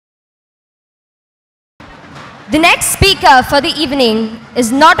The next speaker for the evening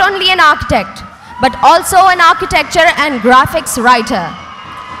is not only an architect, but also an architecture and graphics writer.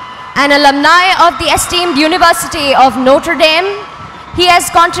 An alumni of the esteemed University of Notre Dame, he has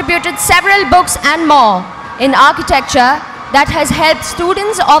contributed several books and more in architecture that has helped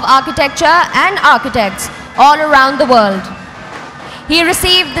students of architecture and architects all around the world. He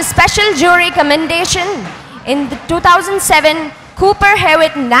received the Special Jury Commendation in the 2007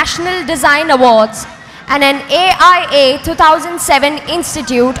 Cooper-Hewitt National Design Awards and an AIA 2007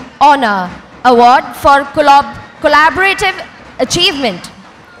 Institute Honor Award for Collaborative Achievement.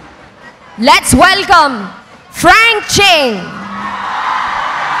 Let's welcome Frank Ching.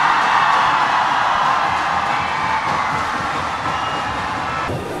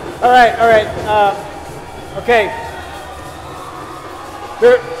 All right. Okay.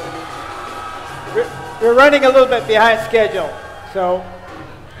 We're running a little bit behind schedule, so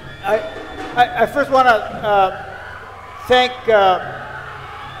I first want to thank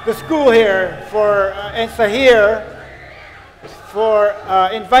the school here and Sahir for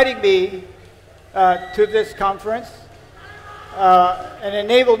inviting me to this conference and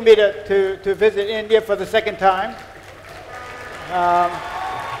enabled me to visit India for the second time.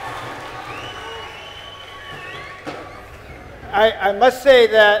 I must say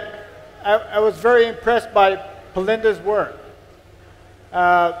that I was very impressed by Pelinda's work.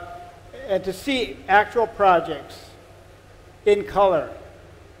 And to see actual projects in color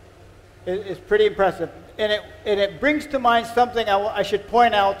is pretty impressive. And it brings to mind something I should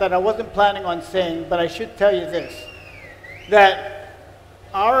point out that I wasn't planning on saying, but I should tell you this. That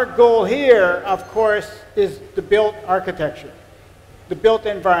our goal here, of course, is the built architecture, the built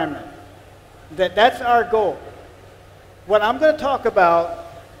environment. That's our goal. What I'm going to talk about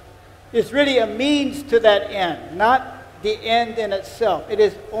is really a means to that end, not the end in itself. It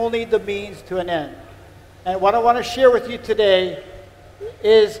is only the means to an end. And what I want to share with you today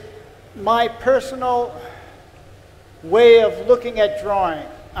is my personal way of looking at drawing.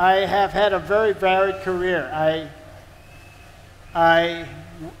 I have had a very varied career. I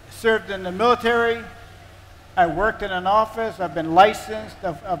served in the military. I worked in an office. I've been licensed.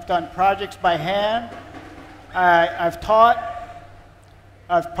 I've done projects by hand. I've taught.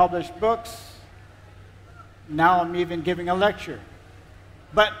 I've published books. Now I'm even giving a lecture.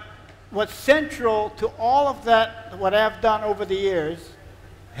 But what's central to all of that, what I've done over the years,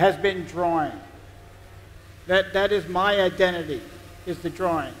 has been drawing. That is my identity, is the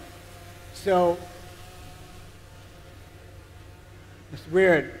drawing. So, it's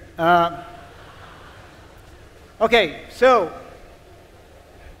weird. Okay, so,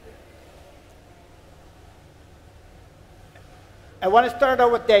 I want to start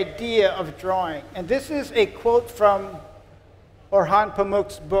out with the idea of drawing. And this is a quote from Orhan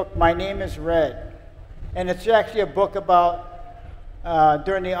Pamuk's book, My Name is Red. And it's actually a book about,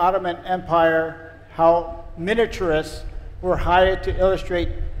 during the Ottoman Empire, how miniaturists were hired to illustrate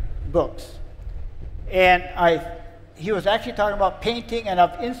books. And he was actually talking about painting, and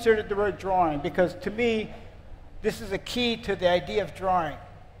I've inserted the word drawing, because to me, this is a key to the idea of drawing.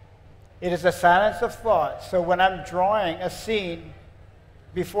 It is a silence of thought. So when I'm drawing a scene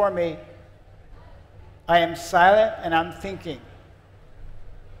before me, I am silent and I'm thinking.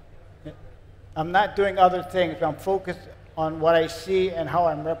 I'm not doing other things. I'm focused on what I see and how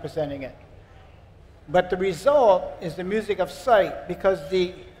I'm representing it. But the result is the music of sight, because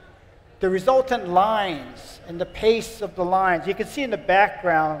the resultant lines and the pace of the lines, you can see in the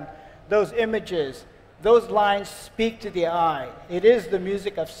background, those images, those lines speak to the eye. It is the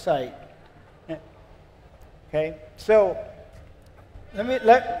music of sight. Okay, so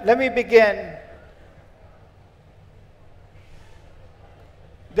let me begin.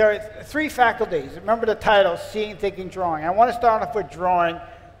 There are three faculties. Remember the title, seeing, thinking, drawing. I want to start off with drawing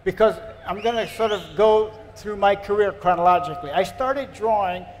because I'm going to sort of go through my career chronologically. I started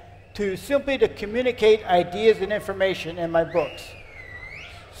drawing simply to communicate ideas and information in my books.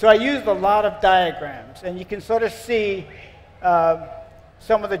 So I used a lot of diagrams, and you can sort of see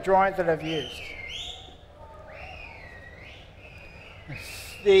some of the drawings that I've used.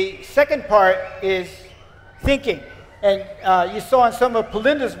 The second part is thinking. And you saw in some of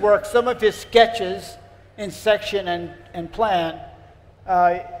Pelinda's work, some of his sketches in section and plan,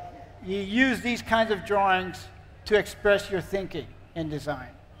 you use these kinds of drawings to express your thinking in design.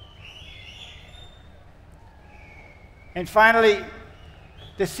 And finally,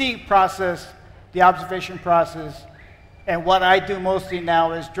 the seeing process, the observation process, and what I do mostly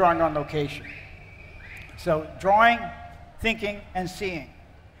now is drawing on location. So drawing, thinking, and seeing.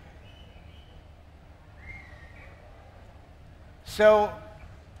 So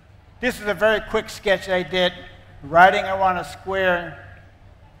this is a very quick sketch I did writing around a square,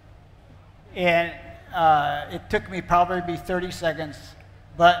 and it took me probably 30 seconds.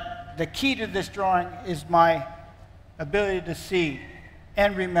 But the key to this drawing is my ability to see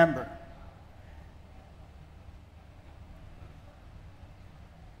and remember.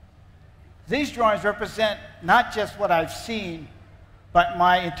 These drawings represent not just what I've seen, but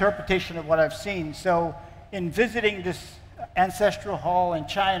my interpretation of what I've seen. So in visiting this ancestral hall in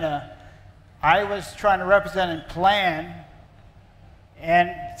China, I was trying to represent and plan,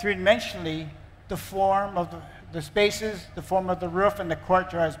 and three-dimensionally, the form of the spaces, the form of the roof, and the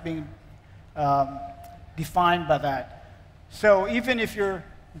courtyard is being defined by that. So even if you're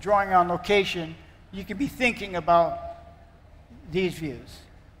drawing on location, you could be thinking about these views.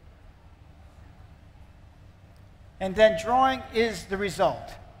 And then drawing is the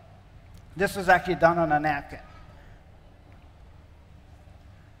result. This was actually done on a napkin.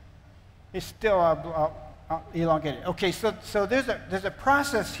 It's still elongated. Okay, so there's a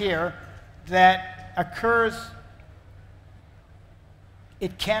process here that occurs.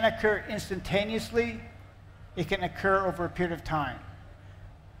 It can occur instantaneously. It can occur over a period of time.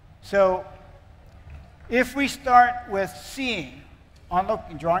 So if we start with seeing,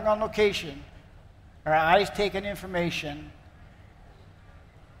 drawing on location, our eyes take in information,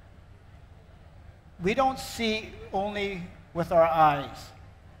 we don't see only with our eyes.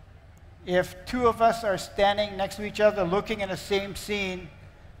 If two of us are standing next to each other looking at the same scene,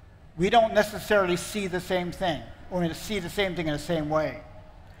 we don't necessarily see the same thing, or see the same thing in the same way.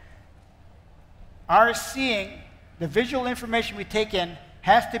 Our seeing, the visual information we take in,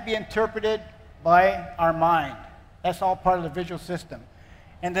 has to be interpreted by our mind. That's all part of the visual system.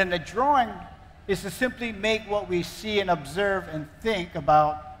 And then the drawing is to simply make what we see and observe and think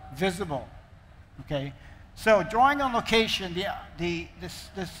about visible. Okay? So drawing on location, this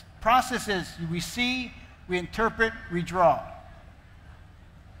process is we see, we interpret, we draw.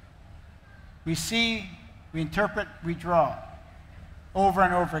 We see, we interpret, we draw. Over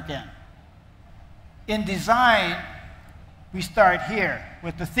and over again. In design, we start here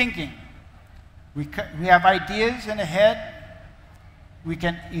with the thinking. We have ideas in the head. We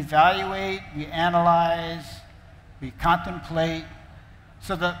can evaluate, we analyze, we contemplate.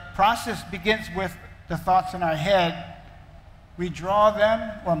 So the process begins with the thoughts in our head. We draw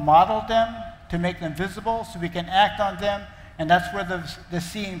them or model them to make them visible so we can act on them, and that's where the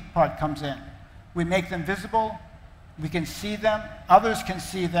seeing part comes in. We make them visible, we can see them, others can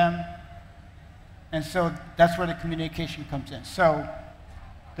see them, and so that's where the communication comes in. So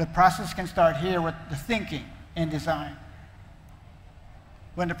the process can start here with the thinking in design.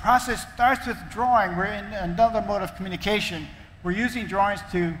 When the process starts with drawing, we're in another mode of communication. We're using drawings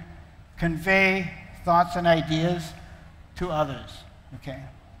to convey thoughts and ideas to others, okay?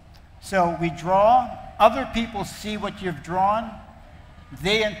 So we draw, other people see what you've drawn,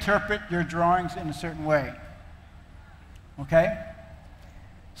 they interpret your drawings in a certain way, okay?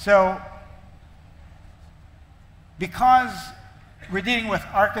 So because we're dealing with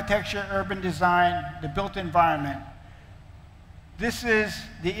architecture, urban design, the built environment, this is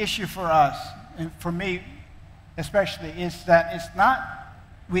the issue for us, and for me especially, is that it's not,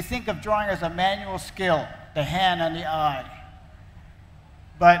 we think of drawing as a manual skill, the hand and the eye.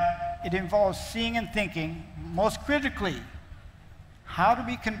 But it involves seeing and thinking. Most critically, how do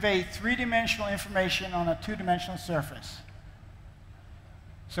we convey three-dimensional information on a two-dimensional surface?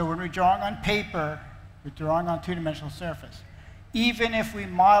 So when we're drawing on paper, we're drawing on a two-dimensional surface. Even if we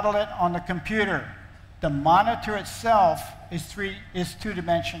model it on the computer, the monitor itself is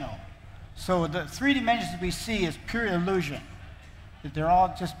two-dimensional. So the three dimensions we see is pure illusion. They're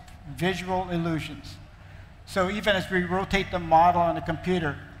all just visual illusions. So even as we rotate the model on the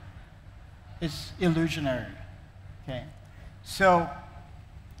computer, it's illusionary. Okay? So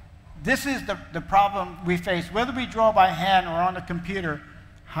this is the problem we face. Whether we draw by hand or on the computer,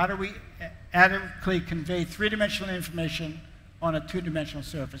 how do we adequately convey three-dimensional information on a two-dimensional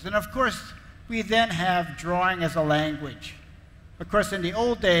surface? And of course, we then have drawing as a language. Of course, in the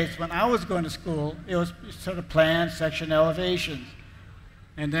old days, when I was going to school, it was sort of plans, section, elevations,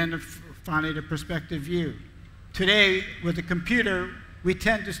 and then finally the perspective view. Today, with the computer, we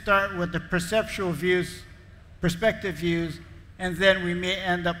tend to start with the perceptual views, perspective views, and then we may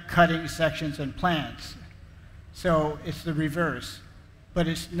end up cutting sections and plans. So it's the reverse. But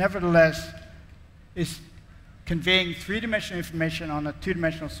it's nevertheless, it's conveying three-dimensional information on a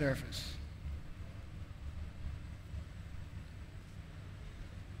two-dimensional surface.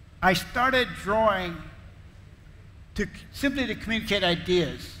 I started drawing simply to communicate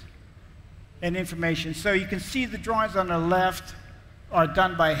ideas and information. So you can see the drawings on the left are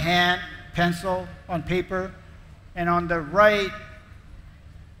done by hand, pencil, on paper, And on the right,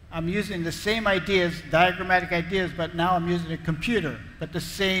 I'm using the same ideas, diagrammatic ideas, but now I'm using a computer, but the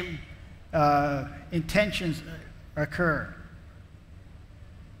same intentions occur.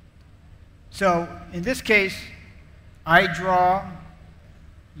 So in this case, I draw,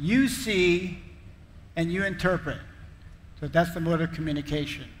 you see, and you interpret. So that's the mode of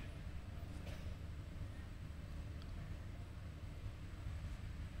communication.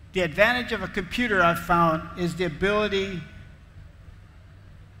 The advantage of a computer, I've found, is the ability,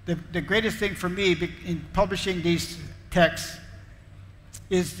 the greatest thing for me in publishing these texts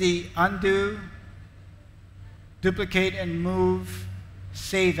is the undo, duplicate and move,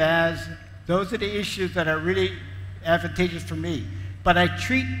 save as. Those are the issues that are really advantageous for me. But I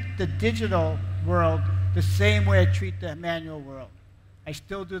treat the digital world the same way I treat the manual world. I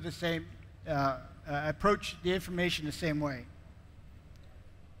still do the same, approach the information the same way.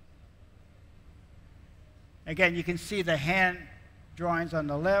 Again, you can see the hand drawings on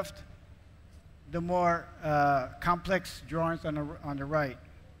the left, the more complex drawings on the right.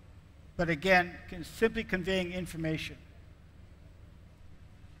 But again, simply conveying information.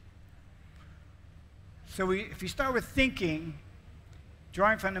 So if we start with thinking,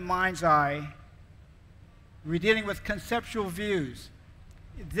 drawing from the mind's eye, we're dealing with conceptual views.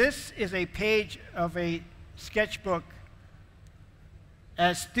 This is a page of a sketchbook.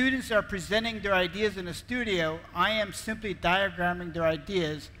 As students are presenting their ideas in a studio, I am simply diagramming their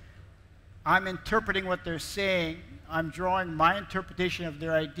ideas. I'm interpreting what they're saying. I'm drawing my interpretation of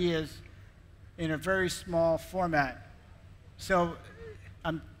their ideas in a very small format. So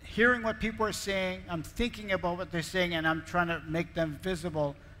I'm hearing what people are saying, I'm thinking about what they're saying, and I'm trying to make them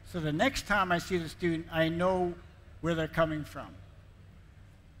visible. So the next time I see the student, I know where they're coming from.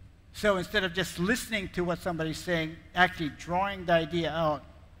 So instead of just listening to what somebody's saying, actually drawing the idea out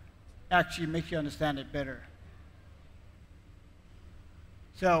actually makes you understand it better.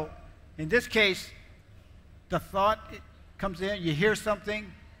 So in this case, the thought comes in, you hear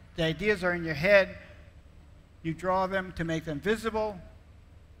something, the ideas are in your head, you draw them to make them visible,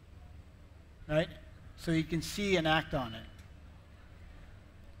 right? So you can see and act on it.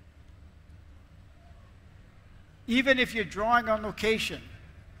 Even if you're drawing on location,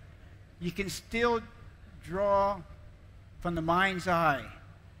 you can still draw from the mind's eye.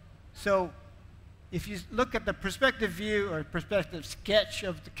 So if you look at the perspective view or perspective sketch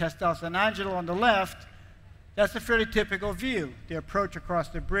of the Castel San Angelo on the left, that's a fairly typical view, the approach across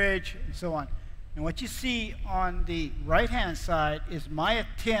the bridge and so on. And what you see on the right-hand side is my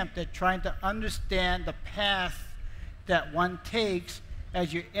attempt at trying to understand the path that one takes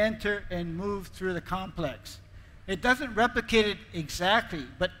as you enter and move through the complex. It doesn't replicate it exactly,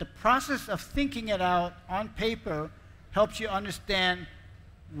 but the process of thinking it out on paper helps you understand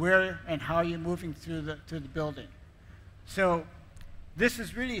where and how you're moving through the building. So this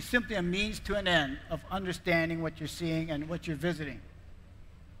is really simply a means to an end of understanding what you're seeing and what you're visiting.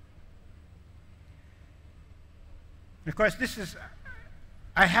 Of course,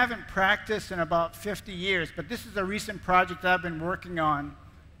 I haven't practiced in about 50 years, but this is a recent project I've been working on.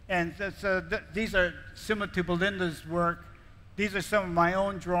 And so these are similar to Belinda's work. These are some of my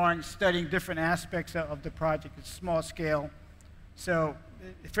own drawings studying different aspects of the project. It's small scale, so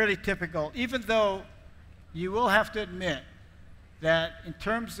fairly typical, even though you will have to admit that in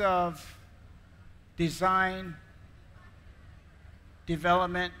terms of design,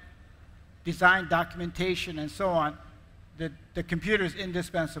 development, design documentation, and so on, the computer is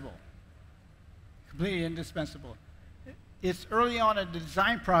indispensable, completely indispensable. It's early on in the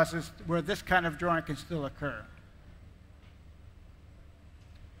design process where this kind of drawing can still occur.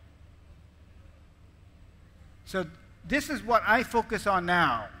 So this is what I focus on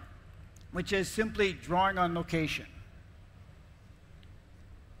now, which is simply drawing on location.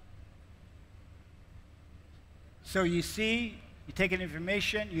 So you see, you take in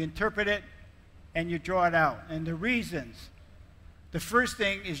information, you interpret it, and you draw it out. And the reasons. The first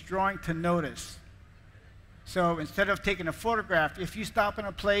thing is drawing to notice. So instead of taking a photograph, if you stop in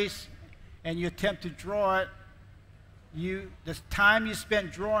a place and you attempt to draw it, the time you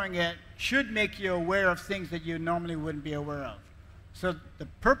spend drawing it should make you aware of things that you normally wouldn't be aware of. So the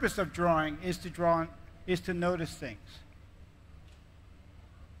purpose of drawing is to notice things.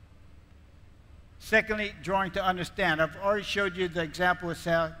 Secondly, drawing to understand. I've already showed you the example with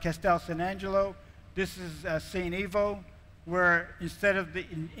Castel San Angelo. This is St. Ivo, where instead of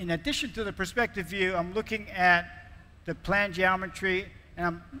in addition to the perspective view, I'm looking at the plan geometry,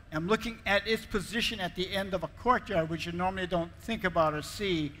 and I'm looking at its position at the end of a courtyard, which you normally don't think about or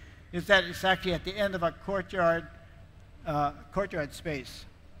see, is that it's actually at the end of a courtyard space.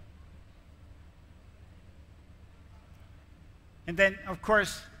 And then, of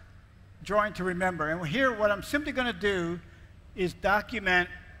course, drawing to remember. And here, what I'm simply going to do is document.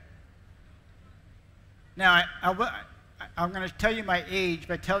 Now, I'm going to tell you my age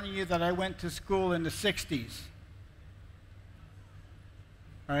by telling you that I went to school in the 60s.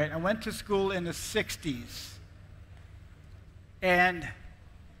 All right, I went to school in the 60s. And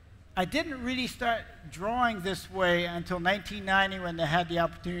I didn't really start drawing this way until 1990 when I had the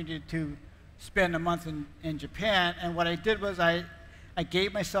opportunity to spend a month in Japan. And what I did was I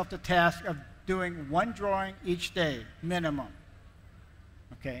gave myself the task of doing one drawing each day, minimum.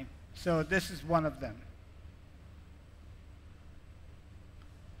 Okay, so this is one of them.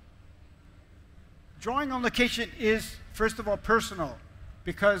 Drawing on location is, first of all, personal,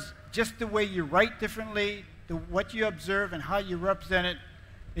 because just the way you write differently, what you observe and how you represent it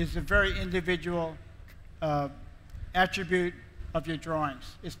is a very individual attribute of your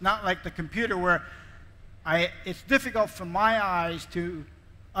drawings. It's not like the computer where it's difficult for my eyes to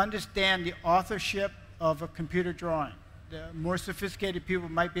understand the authorship of a computer drawing. The more sophisticated people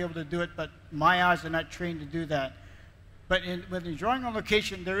might be able to do it, but my eyes are not trained to do that. But when you're drawing on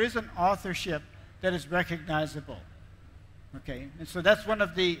location, there is an authorship that is recognizable. Okay, and so that's one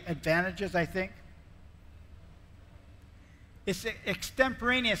of the advantages, I think. It's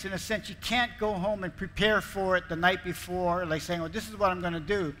extemporaneous in a sense. You can't go home and prepare for it the night before, like saying, well, this is what I'm going to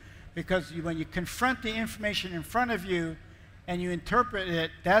do. Because when you confront the information in front of you and you interpret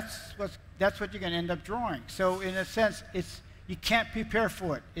it, that's what you're going to end up drawing. So in a sense, you can't prepare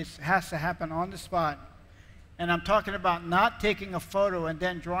for it. It has to happen on the spot. And I'm talking about not taking a photo and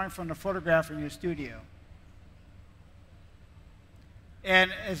then drawing from the photograph in your studio.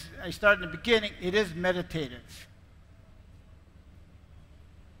 And as I started in the beginning, it is meditative.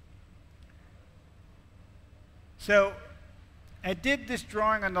 So I did this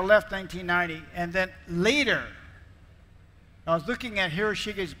drawing on the left, 1990, and then later, I was looking at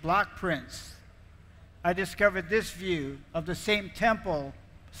Hiroshige's block prints. I discovered this view of the same temple,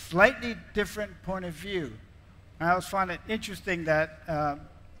 slightly different point of view. I always found it interesting that,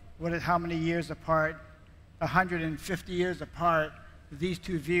 how many years apart, 150 years apart, these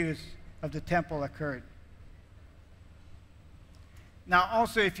two views of the temple occurred. Now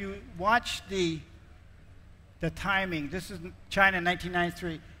also, if you watch the timing, this is China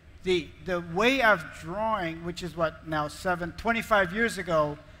 1993, the way of drawing, which is what now 25 years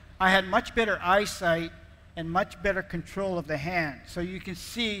ago, I had much better eyesight and much better control of the hand. So you can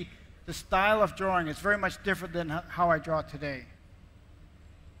see the style of drawing is very much different than how I draw today.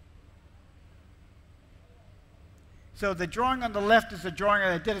 So the drawing on the left is a drawing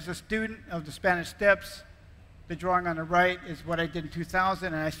that I did as a student of the Spanish Steps. The drawing on the right is what I did in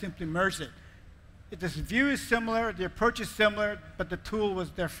 2000, and I simply merged it. This view is similar, the approach is similar, but the tool was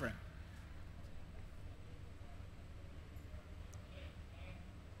different.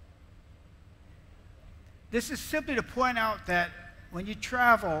 This is simply to point out that when you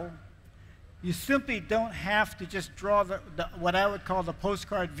travel, you simply don't have to just draw what I would call the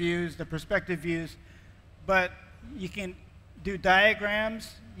postcard views, the perspective views, but you can do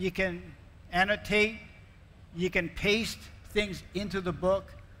diagrams, you can annotate, you can paste things into the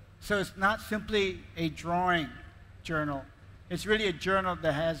book. So it's not simply a drawing journal. It's really a journal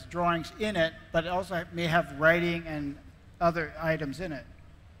that has drawings in it, but it also may have writing and other items in it.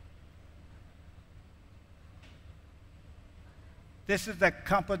 This is the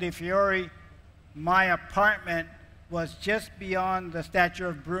Campo de Fiori. My apartment was just beyond the statue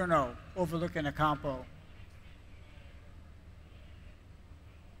of Bruno, overlooking the Campo.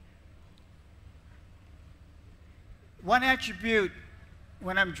 One attribute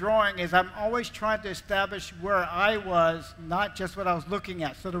when I'm drawing is I'm always trying to establish where I was, not just what I was looking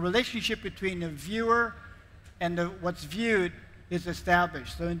at. So the relationship between the viewer and what's viewed is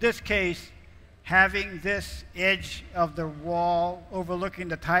established. So in this case, having this edge of the wall overlooking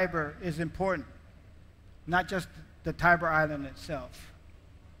the Tiber is important, not just the Tiber Island itself.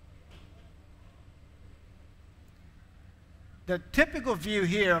 The typical view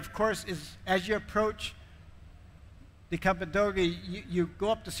here, of course, is as you approach the Cappadocia, you go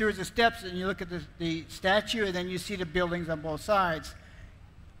up the series of steps and you look at the statue, and then you see the buildings on both sides.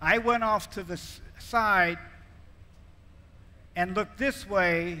 I went off to the side and looked this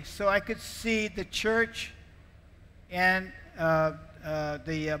way so I could see the church and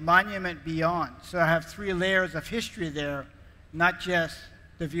the monument beyond. So I have 3 layers of history there, not just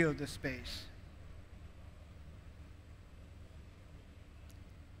the view of the space.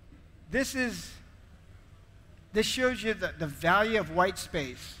 This shows you the value of white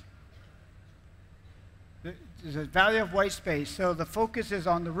space. There's a value of white space. So the focus is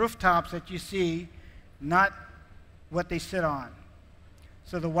on the rooftops that you see, not what they sit on.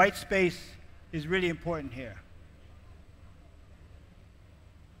 So the white space is really important here.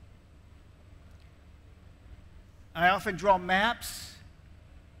 I often draw maps.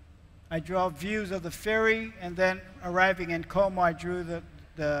 I draw views of the ferry, and then arriving in Como, I drew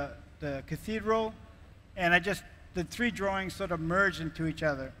the cathedral, and the three drawings sort of merge into each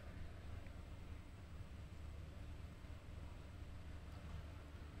other.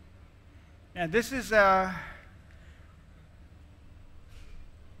 And this is a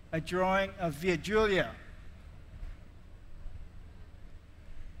drawing of Via Giulia.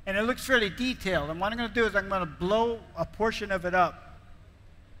 And it looks fairly detailed. And what I'm going to do is I'm going to blow a portion of it up.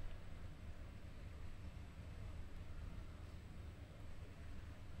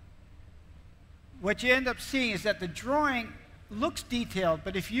 What you end up seeing is that the drawing looks detailed,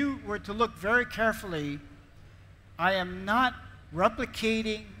 but if you were to look very carefully, I am not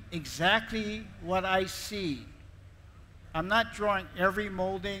replicating exactly what I see. I'm not drawing every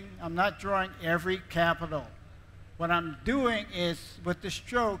molding. I'm not drawing every capital. What I'm doing is, with the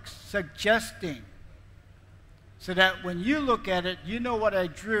strokes, suggesting, so that when you look at it, you know what I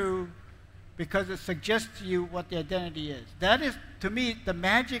drew because it suggests to you what the identity is. That is, to me, the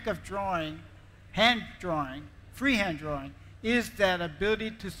magic of drawing, hand drawing, freehand drawing, is that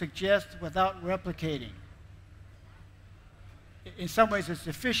ability to suggest without replicating. In some ways, it's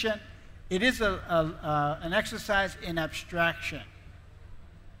efficient. It is an exercise in abstraction.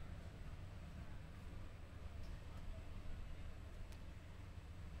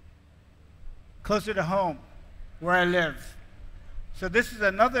 Closer to home, where I live. So this is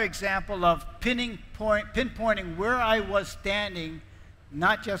another example of pinpointing where I was standing,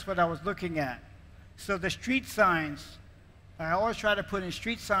 not just what I was looking at. So the street signs, I always try to put in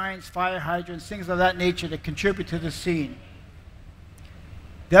street signs, fire hydrants, things of that nature that contribute to the scene.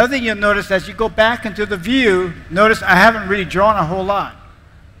 The other thing you'll notice as you go back into the view, notice I haven't really drawn a whole lot.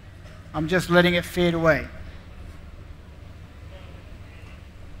 I'm just letting it fade away.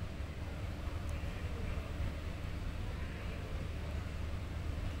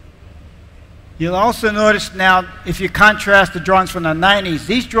 You'll also notice now, if you contrast the drawings from the 90s,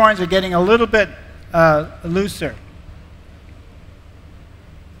 these drawings are getting a little bit looser.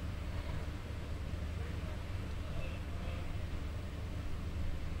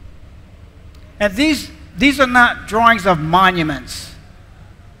 And these are not drawings of monuments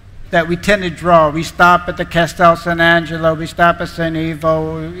that we tend to draw. We stop at the Castel San Angelo, we stop at San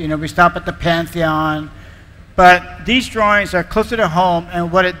Ivo, we stop at the Pantheon. But these drawings are closer to home,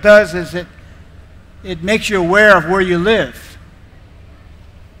 and what it does is it makes you aware of where you live.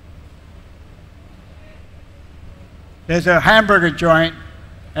 There's a hamburger joint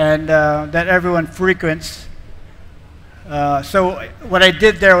and that everyone frequents. So what I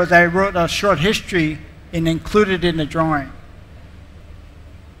did there was I wrote a short history and included it in the drawing.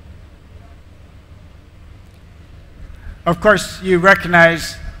 Of course, you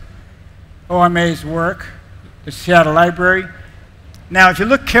recognize OMA's work, the Seattle Library. Now, if you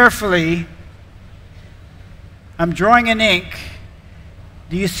look carefully, I'm drawing in ink.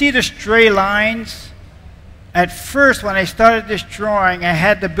 Do you see the stray lines? At first, when I started this drawing, I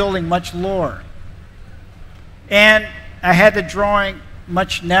had the building much lower. And I had the drawing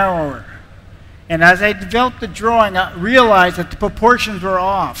much narrower. And as I developed the drawing, I realized that the proportions were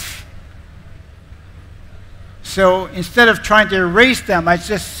off. So instead of trying to erase them, I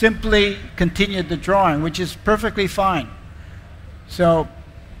just simply continued the drawing, which is perfectly fine. So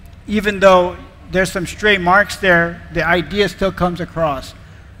even though there's some stray marks there, the idea still comes across,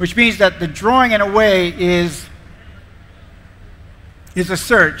 which means that the drawing, in a way, is a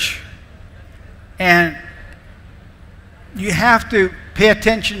search. And you have to pay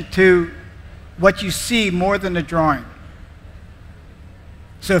attention to what you see more than the drawing.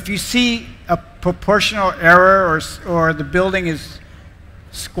 So if you see a proportional error or the building is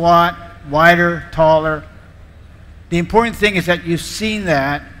squat, wider, taller, the important thing is that you've seen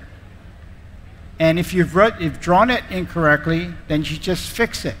that. And if you've drawn it incorrectly, then you just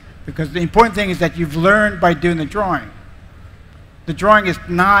fix it. Because the important thing is that you've learned by doing the drawing. The drawing is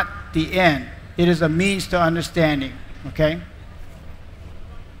not the end. It is a means to understanding. Okay?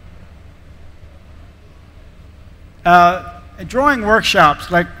 Drawing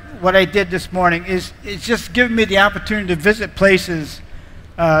workshops, like what I did this morning, it's just giving me the opportunity to visit places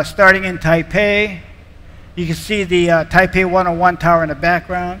starting in Taipei. You can see the Taipei 101 tower in the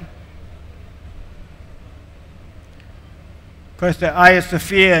background. Of course, the Hagia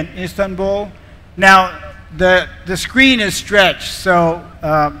Sophia in Istanbul. Now, the screen is stretched, so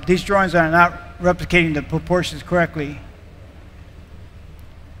these drawings are not replicating the proportions correctly.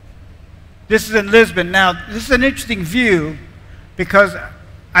 This is in Lisbon. Now, this is an interesting view because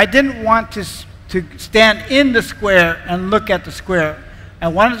I didn't want to stand in the square and look at the square. I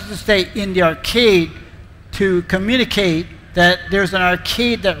wanted to stay in the arcade to communicate that there's an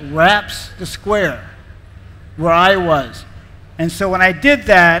arcade that wraps the square where I was. And so when I did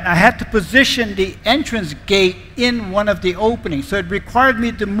that, I had to position the entrance gate in one of the openings. So it required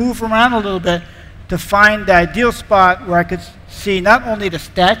me to move around a little bit to find the ideal spot where I could see not only the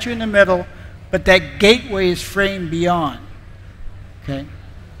statue in the middle, but that gateway is framed beyond. Okay.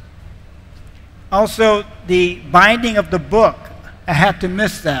 Also, the binding of the book, I had to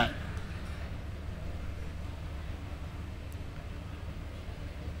miss that.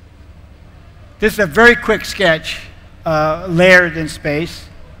 This is a very quick sketch, layered in space.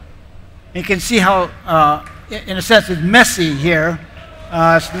 You can see how, in a sense, it's messy here.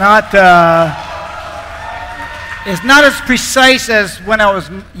 It's not as precise as when I was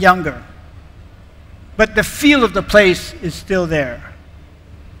younger. But the feel of the place is still there.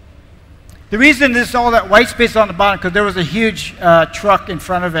 The reason there's all that white space on the bottom, because there was a huge truck in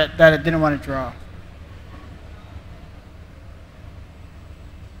front of it that I didn't want to draw.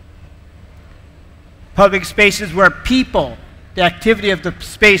 Public spaces where people, the activity of the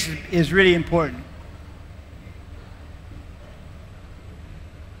space is really important.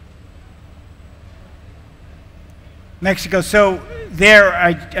 Mexico. So there,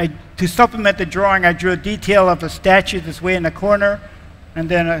 to supplement the drawing, I drew a detail of a statue that's way in the corner, and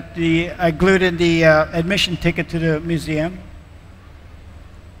then I glued in the admission ticket to the museum.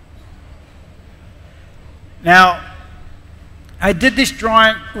 Now, I did this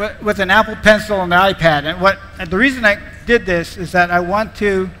drawing with an Apple Pencil and an iPad, and the reason I did this is that I want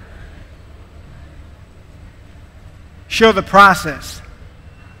to show the process.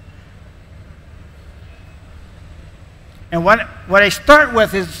 And what I start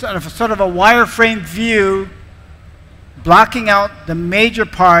with is sort of a wireframe view, blocking out the major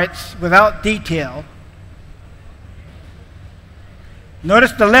parts without detail.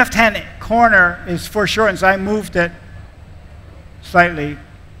 Notice the left-hand corner is foreshortened, so I moved it slightly.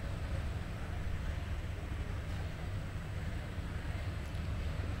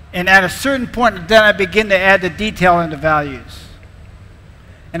 And at a certain point, then I begin to add the detail and the values.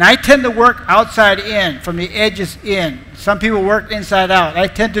 And I tend to work outside in, from the edges in. Some people work inside out. I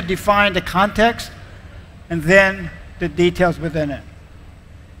tend to define the context and then the details within it.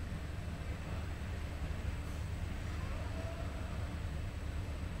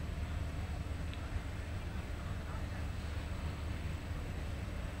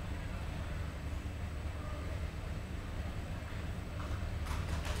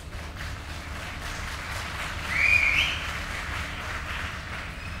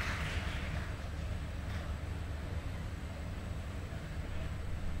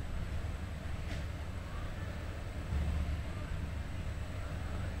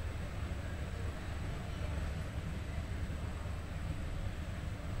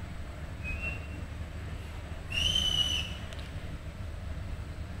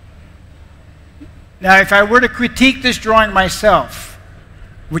 Now, if I were to critique this drawing myself,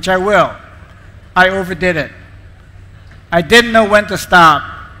 which I will, I overdid it. I didn't know when to stop,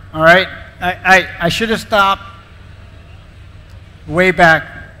 all right? I should have stopped way back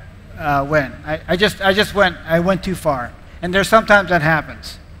when. I went too far. And there's sometimes that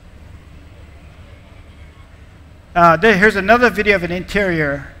happens. Here's another video of an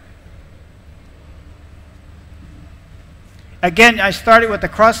interior. Again, I started with the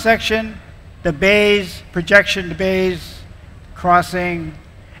cross-section, the bays, projection, the bays, crossing.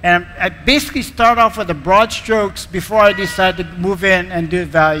 And I basically start off with the broad strokes before I decide to move in and do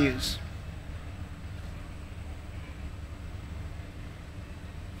values.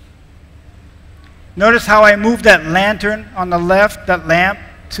 Notice how I moved that lantern on the left, that lamp,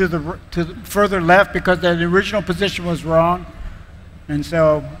 to the further left because the original position was wrong. And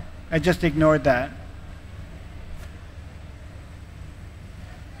so I just ignored that.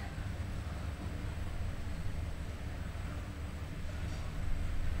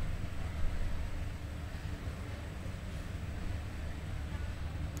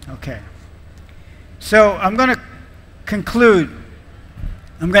 Okay. So I'm going to conclude.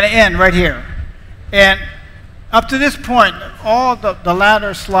 I'm going to end right here. And up to this point, all the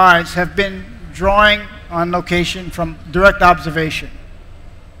latter slides have been drawing on location from direct observation.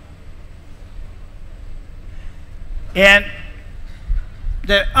 And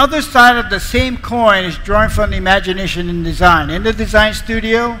the other side of the same coin is drawing from the imagination in design. In the design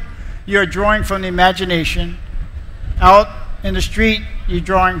studio, you're drawing from the imagination. Out in the street, you're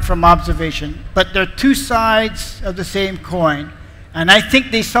drawing from observation. But they're two sides of the same coin. And I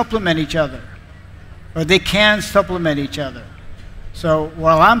think they supplement each other, or they can supplement each other. So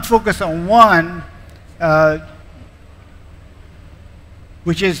while I'm focused on one,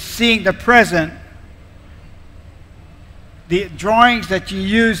 which is seeing the present, the drawings that you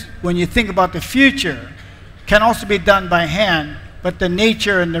use when you think about the future can also be done by hand, but the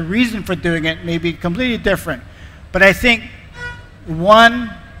nature and the reason for doing it may be completely different. But I think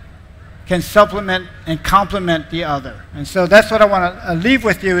one can supplement and complement the other. And so that's what I want to leave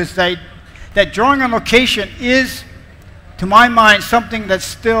with you, is that drawing on location is, to my mind, something that's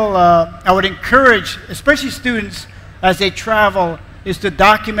still, I would encourage, especially students as they travel, is to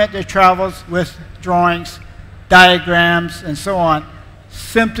document their travels with drawings, diagrams, and so on,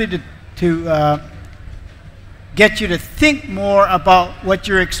 simply to get you to think more about what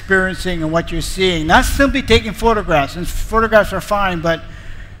you're experiencing and what you're seeing. Not simply taking photographs, and photographs are fine, but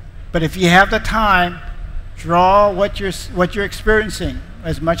if you have the time, draw what you're experiencing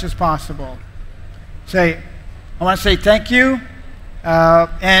as much as possible. I want to say thank you,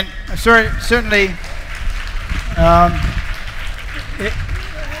 and certainly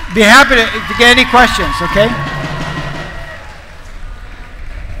be happy to get any questions, okay?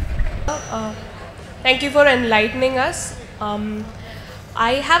 Thank you for enlightening us.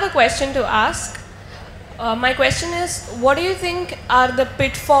 I have a question to ask. My question is, what do you think are the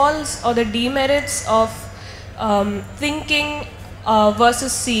pitfalls or the demerits of thinking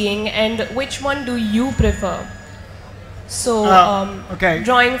versus seeing, and which one do you prefer? So, okay.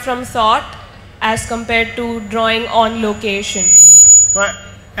 Drawing from thought as compared to drawing on location. But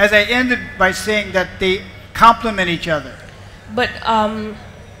as I ended by saying that they complement each other. But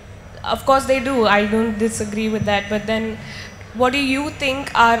of course they do. I don't disagree with that. But then, what do you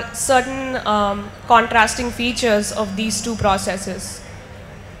think are certain contrasting features of these two processes?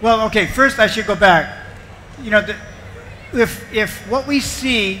 Well, okay, first I should go back. You know, if what we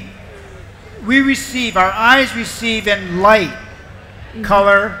see, our eyes receive in light,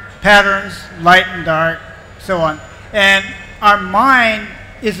 color, patterns, light and dark, so on. And our mind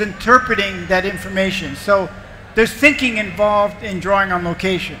is interpreting that information. So there's thinking involved in drawing on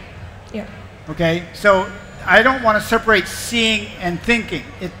location. Yeah. Okay, so I don't want to separate seeing and thinking.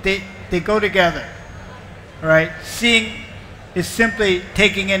 They go together, all right? Seeing is simply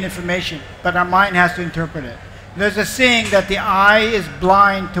taking in information, but our mind has to interpret it. There's a saying that the eye is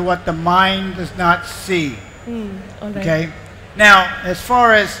blind to what the mind does not see. Okay? Now, as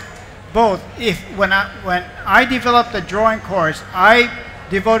far as both, when I developed the drawing course, I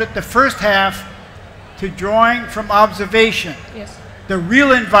devoted the first half to drawing from observation. Yes. The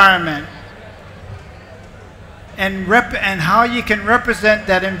real environment, and how you can represent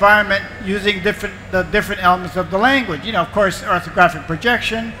that environment using the different elements of the language. You know, of course, orthographic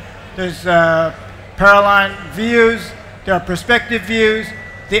projection, there's paraline views, there are perspective views.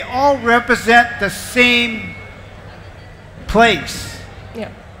 They all represent the same place.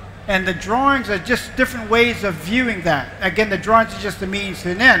 Yeah. And the drawings are just different ways of viewing that. Again, the drawings are just a means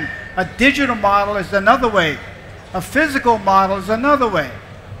to an end. A digital model is another way. A physical model is another way.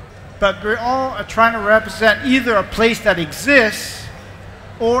 But we're all trying to represent either a place that exists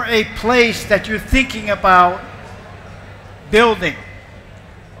or a place that you're thinking about building.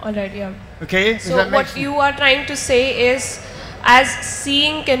 All right, yeah. Okay? So what you are trying to say is, as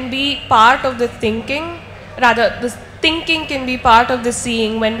seeing can be part of the thinking, rather the thinking can be part of the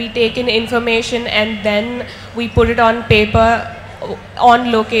seeing when we take in information and then we put it on paper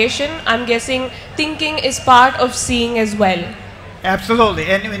on location. I'm guessing thinking is part of seeing as well. Absolutely.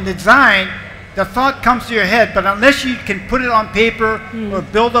 And in design, the thought comes to your head, but unless you can put it on paper or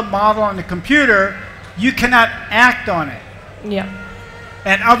build a model on the computer, you cannot act on it. Yeah.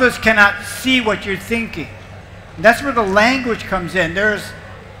 And others cannot see what you're thinking. And that's where the language comes in. There's,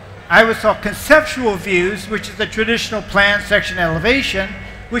 I would call conceptual views, which is the traditional plan, section, elevation,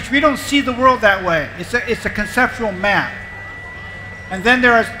 which we don't see the world that way. It's a conceptual map. And then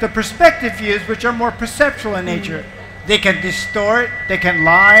there are the perspective views, which are more perceptual in nature. They can distort, they can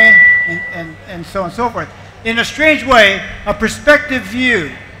lie, and so on and so forth. In a strange way, a perspective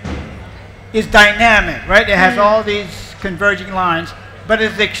view is dynamic, right? It has all these converging lines, but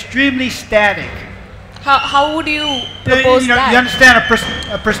it's extremely static. How would you propose that? You understand,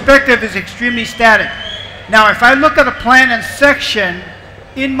 a perspective is extremely static. Now, if I look at a plan and section,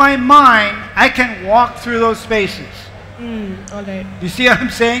 in my mind, I can walk through those spaces. All right. You see what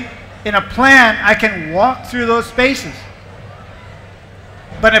I'm saying? In a plan, I can walk through those spaces.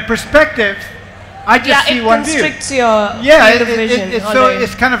 But in perspective, I just see one view. It constricts your field of vision.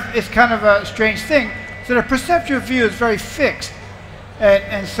 It's kind of a strange thing. So the perceptual view is very fixed.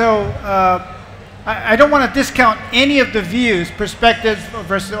 And so I don't want to discount any of the views, perspectives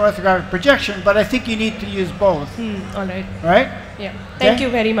versus orthographic projection, but I think you need to use both. All right. Right? Yeah. Thank you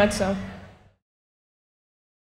very much, sir.